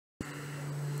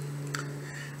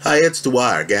Hi, it's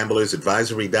Dwyer,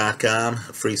 gamblersadvisory.com, a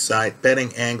free site,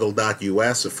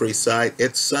 bettingangle.us, a free site.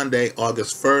 It's Sunday,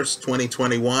 August 1st,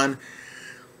 2021.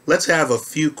 Let's have a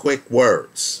few quick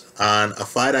words on a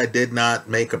fight I did not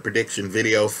make a prediction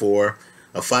video for,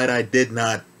 a fight I did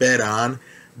not bet on,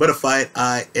 but a fight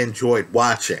I enjoyed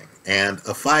watching, and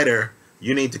a fighter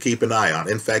you need to keep an eye on.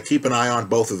 In fact, keep an eye on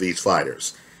both of these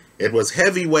fighters. It was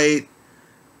heavyweight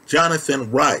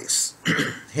Jonathan Rice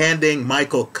handing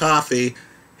Michael Coffie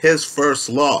his first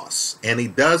loss, and he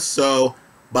does so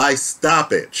by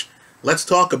stoppage. Let's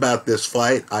talk about this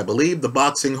fight. I believe the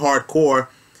Boxing Hardcore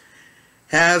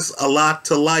has a lot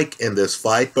to like in this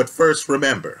fight, but first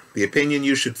remember, the opinion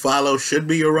you should follow should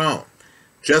be your own.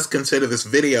 Just consider this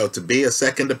video to be a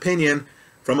second opinion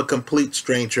from a complete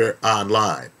stranger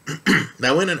online.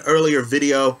 Now, in an earlier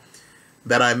video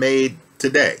that I made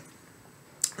today,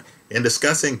 in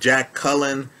discussing Jack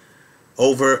Cullen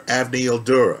over Avneil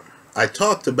Durham, I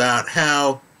talked about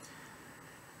how,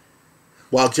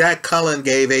 while Jack Cullen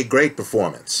gave a great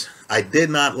performance, I did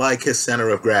not like his center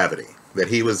of gravity, that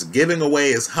he was giving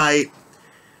away his height,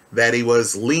 that he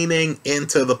was leaning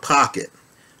into the pocket,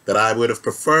 that I would have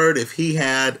preferred if he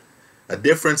had a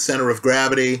different center of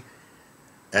gravity,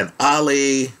 an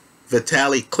Ali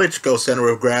Vitaly Klitschko center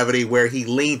of gravity where he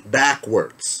leaned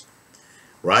backwards,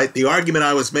 right? The argument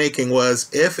I was making was,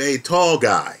 if a tall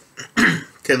guy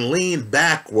can lean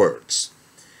backwards,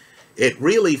 it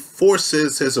really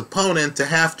forces his opponent to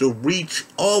have to reach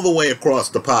all the way across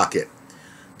the pocket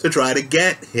to try to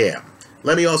get him.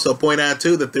 Let me also point out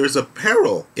too that there's a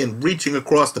peril in reaching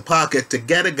across the pocket to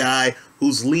get a guy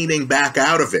who's leaning back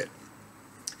out of it.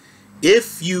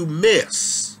 If you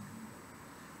miss,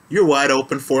 you're wide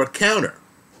open for a counter,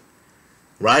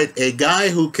 right? A guy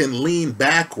who can lean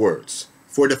backwards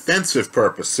for defensive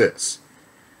purposes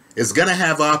is going to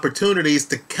have opportunities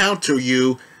to counter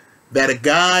you that a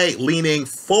guy leaning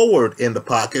forward in the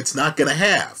pocket's not going to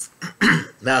have.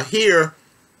 Now here,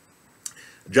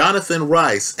 Jonathan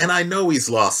Rice, and I know he's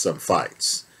lost some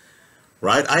fights,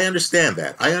 right? I understand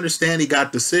that. I understand he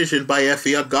got decision by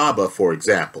Efe Agaba, for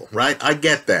example, right? I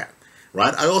get that,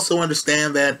 right? I also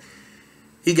understand that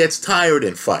he gets tired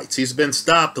in fights. He's been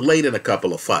stopped late in a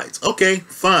couple of fights. Okay,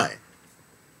 fine.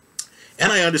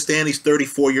 And I understand he's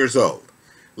 34 years old.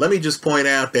 Let me just point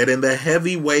out that in the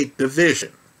heavyweight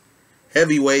division,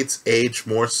 heavyweights age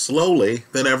more slowly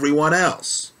than everyone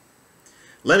else.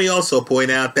 Let me also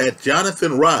point out that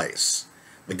Jonathan Rice,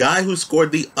 the guy who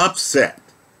scored the upset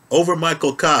over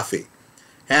Michael Coffie,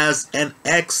 has an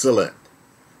excellent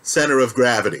center of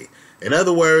gravity. In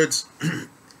other words,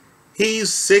 he's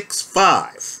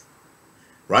 6'5",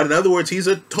 right? In other words, he's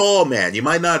a tall man. You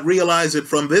might not realize it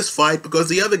from this fight because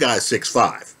the other guy's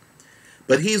 6'5".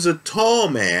 But he's a tall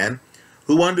man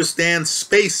who understands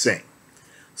spacing.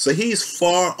 So he's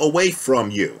far away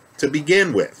from you to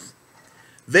begin with.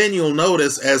 Then you'll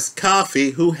notice as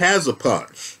Coffie, who has a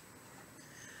punch,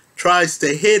 tries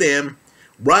to hit him,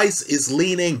 Rice is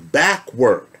leaning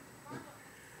backward,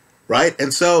 right?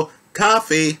 And so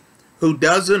Coffie, who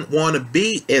doesn't want to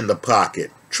be in the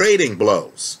pocket, trading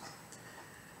blows,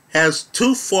 has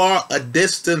too far a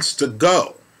distance to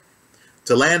go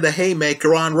to land a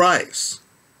haymaker on Rice.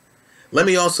 Let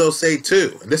me also say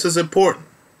too, and this is important,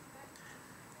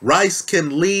 Rice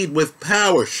can lead with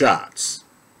power shots.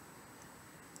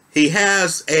 He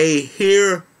has a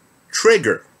here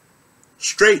trigger,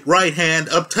 straight right hand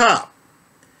up top.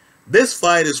 This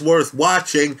fight is worth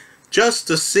watching just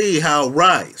to see how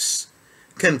Rice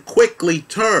can quickly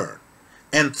turn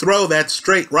and throw that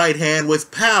straight right hand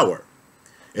with power.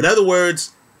 In other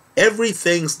words,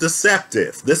 everything's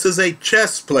deceptive. This is a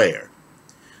chess player.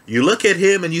 You look at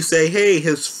him and you say, hey,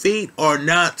 his feet are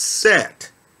not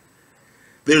set.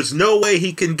 There's no way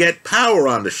he can get power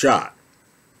on the shot.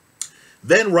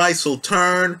 Then Rice will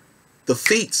turn. The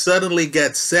feet suddenly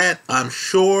get set. I'm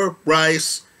sure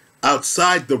Rice,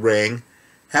 outside the ring,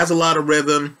 has a lot of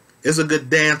rhythm, is a good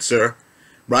dancer,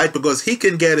 right? Because he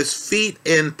can get his feet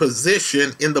in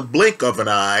position in the blink of an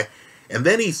eye, and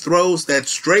then he throws that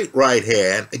straight right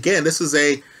hand. Again, this is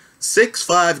a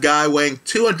 6'5" guy weighing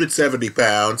 270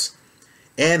 pounds,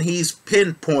 and he's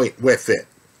pinpoint with it,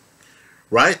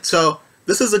 right? So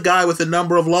this is a guy with a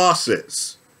number of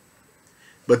losses.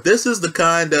 But this is the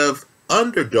kind of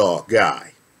underdog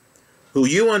guy who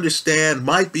you understand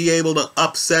might be able to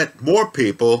upset more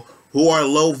people who are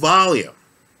low volume.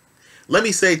 Let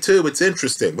me say, too, it's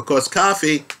interesting because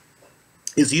Coffie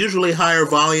is usually higher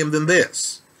volume than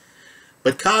this.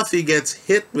 But Coffie gets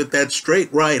hit with that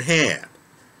straight right hand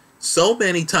so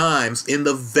many times in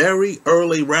the very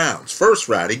early rounds. First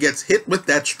round, he gets hit with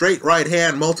that straight right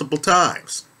hand multiple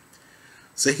times.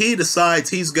 So he decides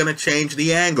he's going to change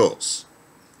the angles.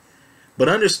 But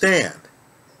understand,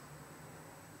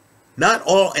 not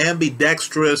all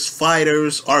ambidextrous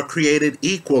fighters are created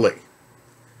equally.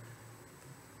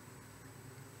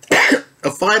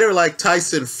 A fighter like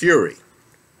Tyson Fury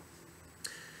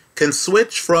can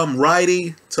switch from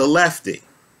righty to lefty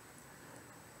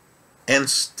and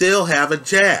still have a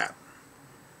jab.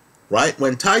 Right?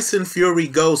 When Tyson Fury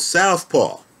goes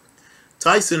southpaw,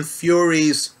 Tyson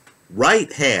Fury's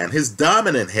right hand, his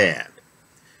dominant hand,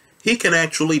 he can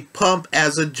actually pump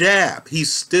as a jab.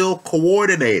 He's still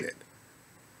coordinated.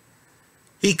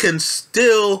 He can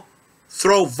still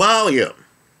throw volume.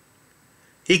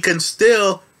 He can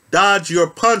still dodge your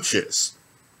punches.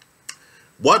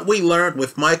 What we learned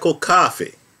with Michael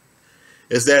Coffie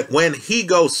is that when he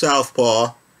goes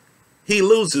southpaw, he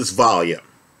loses volume.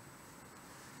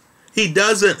 He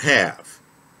doesn't have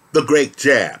the great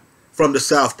jab from the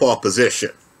southpaw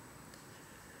position.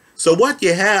 So what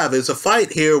you have is a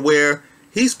fight here where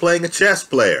he's playing a chess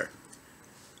player.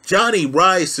 Jonnie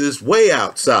Rice is way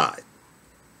outside.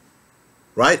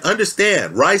 Right?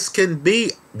 Understand, Rice can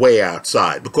be way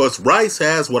outside because Rice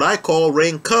has what I call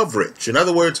ring coverage. In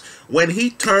other words, when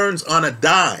he turns on a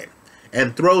dime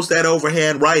and throws that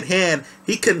overhand right hand,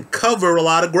 he can cover a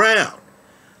lot of ground.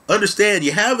 Understand,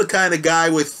 you have the kind of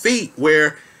guy with feet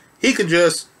where he can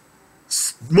just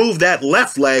move that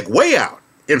left leg way out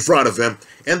in front of him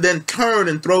and then turn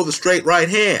and throw the straight right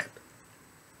hand.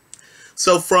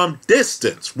 So from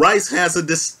distance, Rice has a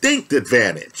distinct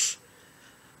advantage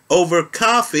over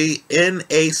Coffie in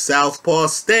a southpaw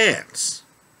stance.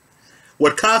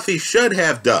 What Coffie should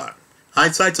have done,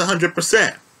 hindsight's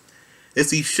 100%, is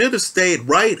he should have stayed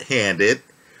right-handed,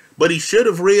 but he should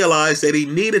have realized that he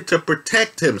needed to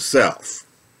protect himself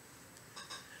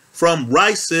from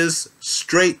Rice's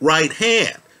straight right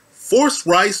hand. Force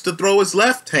Rice to throw his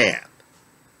left hand.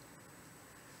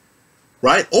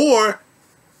 Right? Or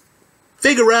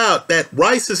figure out that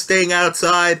Rice is staying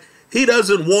outside. He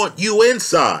doesn't want you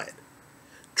inside.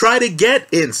 Try to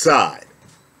get inside.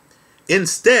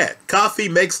 Instead,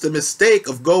 Coffie makes the mistake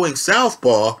of going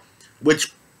southpaw,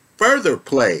 which further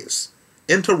plays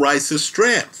into Rice's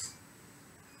strength.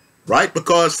 Right?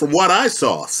 Because from what I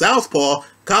saw, southpaw,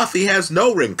 Coffie has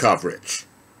no ring coverage.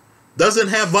 Doesn't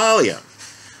have volume.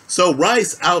 So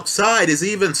Rice outside is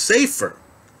even safer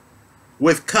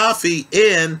with Coffie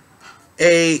in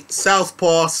a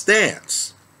southpaw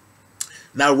stance.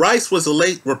 Now, Rice was a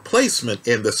late replacement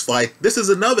in this fight. This is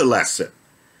another lesson.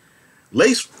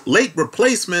 Late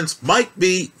replacements might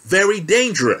be very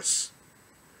dangerous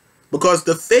because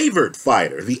the favored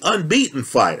fighter, the unbeaten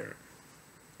fighter,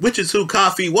 which is who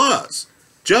Coffie was,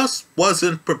 just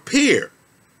wasn't prepared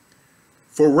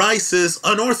for Rice's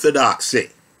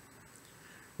unorthodoxy.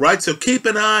 Right? So keep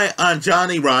an eye on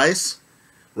Jonnie Rice.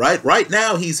 Right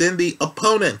now, he's in the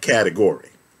opponent category.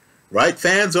 Right?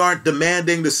 Fans aren't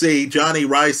demanding to see Jonnie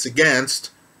Rice against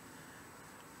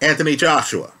Anthony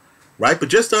Joshua. Right? But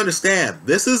just understand,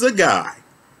 this is a guy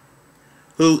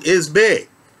who is big,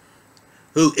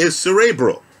 who is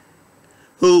cerebral,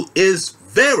 who is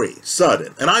very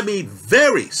sudden, and I mean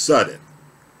very sudden.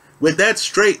 With that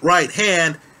straight right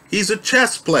hand, he's a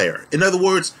chess player. In other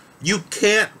words, you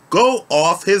can't go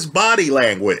off his body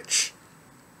language.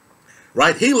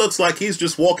 Right? He looks like he's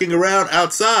just walking around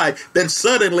outside. Then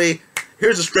suddenly,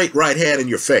 here's a straight right hand in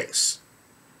your face.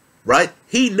 Right?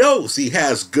 He knows he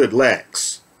has good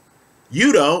legs.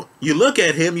 You don't. You look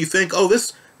at him, you think, oh,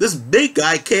 this big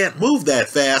guy can't move that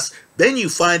fast. Then you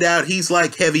find out he's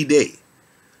like Heavy D.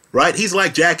 Right? He's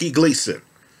like Jackie Gleason.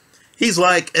 He's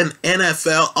like an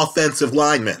NFL offensive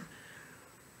lineman.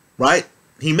 Right?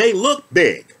 He may look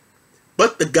big,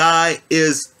 but the guy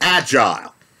is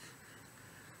agile.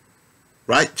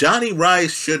 Right? Jonnie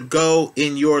Rice should go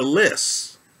in your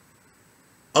list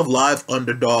of live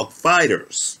underdog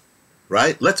fighters.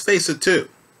 Right? Let's face it too.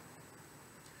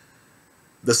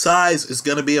 The size is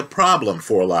going to be a problem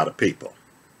for a lot of people.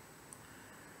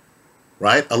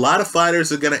 Right? A lot of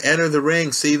fighters are going to enter the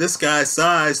ring, see this guy's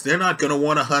size, they're not going to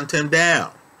want to hunt him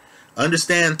down.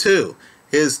 Understand too,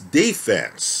 his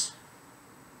defense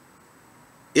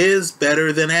is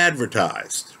better than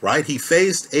advertised. Right? He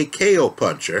faced a KO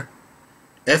puncher,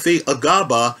 Efe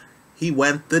Agaba. He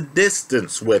went the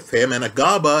distance with him, and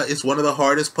Agaba is one of the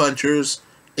hardest punchers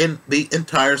in the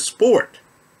entire sport.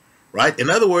 Right? In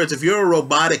other words, if you're a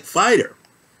robotic fighter,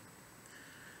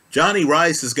 Jonnie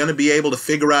Rice is going to be able to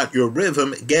figure out your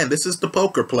rhythm. Again, this is the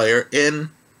poker player in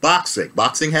boxing.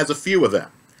 Boxing has a few of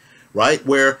them, right?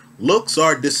 Where looks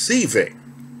are deceiving.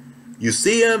 You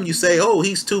see him, you say, oh,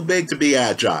 he's too big to be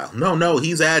agile. No,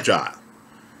 he's agile.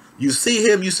 You see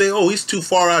him, you say, oh, he's too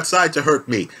far outside to hurt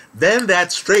me. Then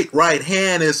that straight right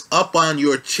hand is up on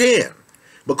your chin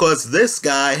because this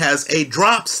guy has a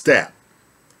drop step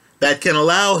that can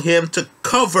allow him to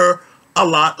cover a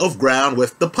lot of ground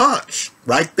with the punch,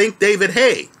 right? Think David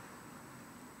Haye,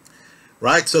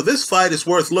 right? So this fight is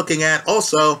worth looking at.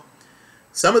 Also,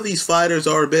 some of these fighters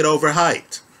are a bit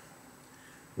overhyped,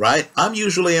 right? I'm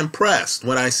usually impressed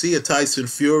when I see a Tyson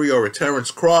Fury or a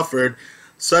Terence Crawford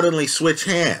suddenly switch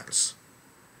hands,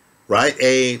 right?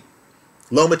 A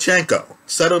Lomachenko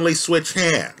suddenly switch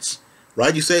hands,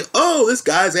 right? You say, oh, this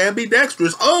guy's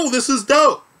ambidextrous. Oh, this is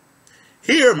dope.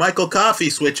 Here, Michael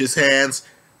Coffie switches hands.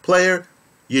 Player,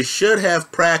 you should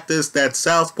have practiced that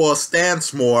southpaw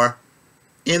stance more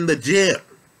in the gym.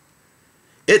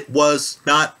 It was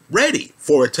not ready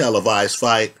for a televised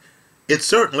fight. It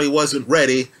certainly wasn't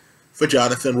ready for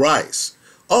Jonathan Rice.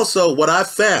 Also, what I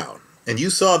found, and you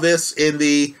saw this in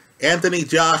the Anthony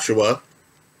Joshua,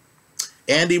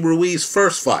 Andy Ruiz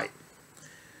first fight.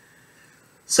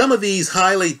 Some of these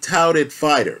highly touted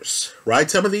fighters, right?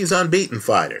 Some of these unbeaten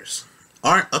fighters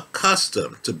aren't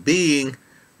accustomed to being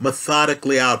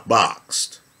methodically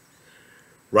outboxed,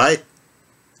 right?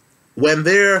 When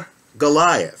they're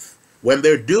Goliath, when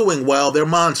they're doing well, they're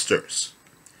monsters.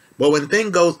 But when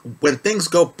things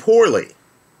go poorly,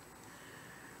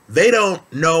 they don't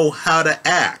know how to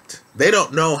act. They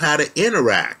don't know how to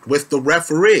interact with the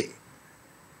referee,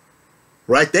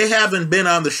 right? They haven't been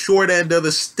on the short end of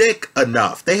the stick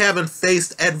enough. They haven't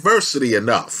faced adversity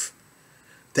enough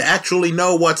to actually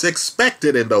know what's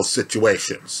expected in those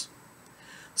situations.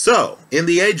 So, in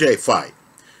the AJ fight,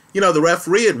 you know, the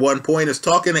referee at one point is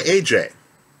talking to AJ,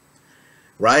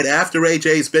 right after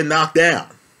AJ's been knocked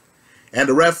down. And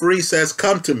the referee says,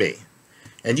 come to me.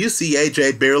 And you see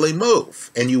AJ barely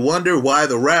move. And you wonder why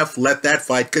the ref let that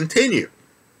fight continue,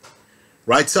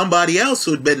 right? Somebody else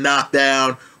who'd been knocked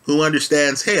down, who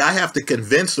understands, hey, I have to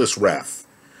convince this ref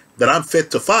that I'm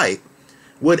fit to fight,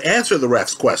 would answer the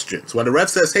ref's questions. When the ref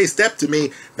says, hey, step to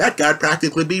me, that guy'd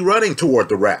practically be running toward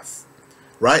the ref,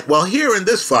 right? Well, here in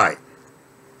this fight,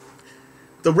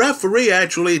 the referee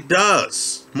actually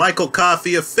does Michael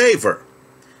Coffie a favor.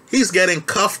 He's getting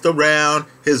cuffed around.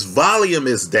 His volume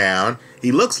is down.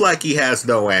 He looks like he has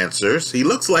no answers. He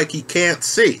looks like he can't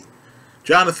see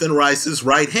Jonathan Rice's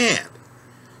right hand.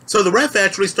 So the ref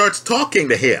actually starts talking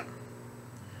to him,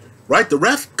 right? The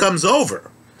ref comes over,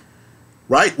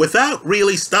 right? Without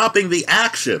really stopping the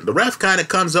action. The ref kind of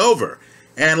comes over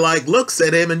and like looks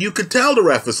at him, and you could tell the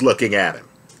ref is looking at him.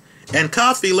 And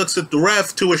Coffie looks at the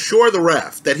ref to assure the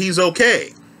ref that he's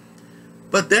okay.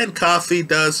 But then Coffie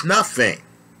does nothing,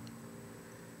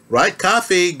 right?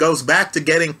 Coffie goes back to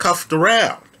getting cuffed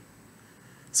around.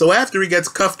 So after he gets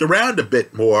cuffed around a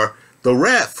bit more, the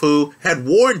ref, who had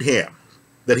warned him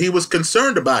that he was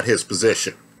concerned about his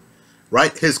position,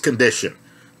 right, his condition,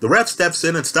 the ref steps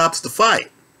in and stops the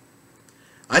fight.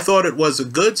 I thought it was a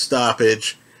good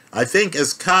stoppage. I think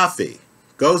as Coffie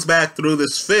goes back through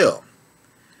this film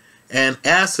and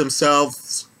asks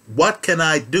himself, what can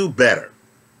I do better?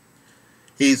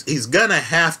 He's going to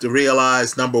have to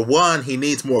realize, number one, he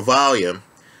needs more volume.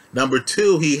 Number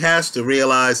two, he has to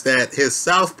realize that his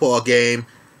southpaw game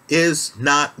is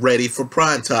not ready for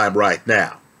prime time right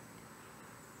now.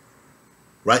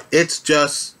 Right? It's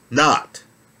just not.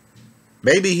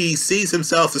 Maybe he sees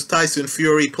himself as Tyson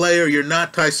Fury. Player, you're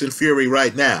not Tyson Fury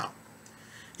right now.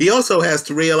 He also has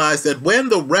to realize that when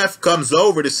the ref comes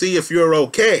over to see if you're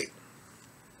okay,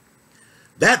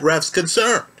 that ref's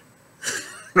concerned.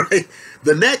 Right?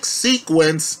 The next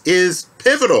sequence is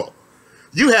pivotal.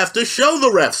 You have to show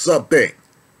the ref something,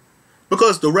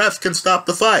 because the ref can stop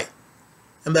the fight.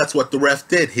 And that's what the ref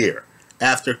did here,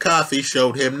 after Coffie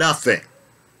showed him nothing.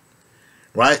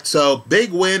 Right? So,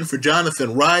 big win for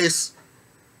Jonathan Rice.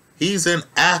 He's an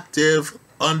active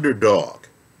underdog.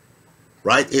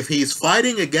 Right? If he's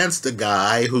fighting against a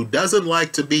guy who doesn't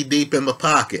like to be deep in the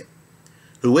pocket,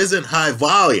 who isn't high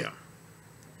volume,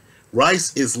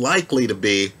 Rice is likely to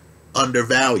be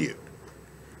undervalued.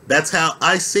 That's how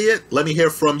I see it. Let me hear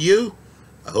from you.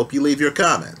 I hope you leave your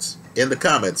comments in the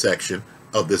comment section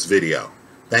of this video.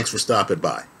 Thanks for stopping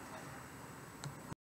by.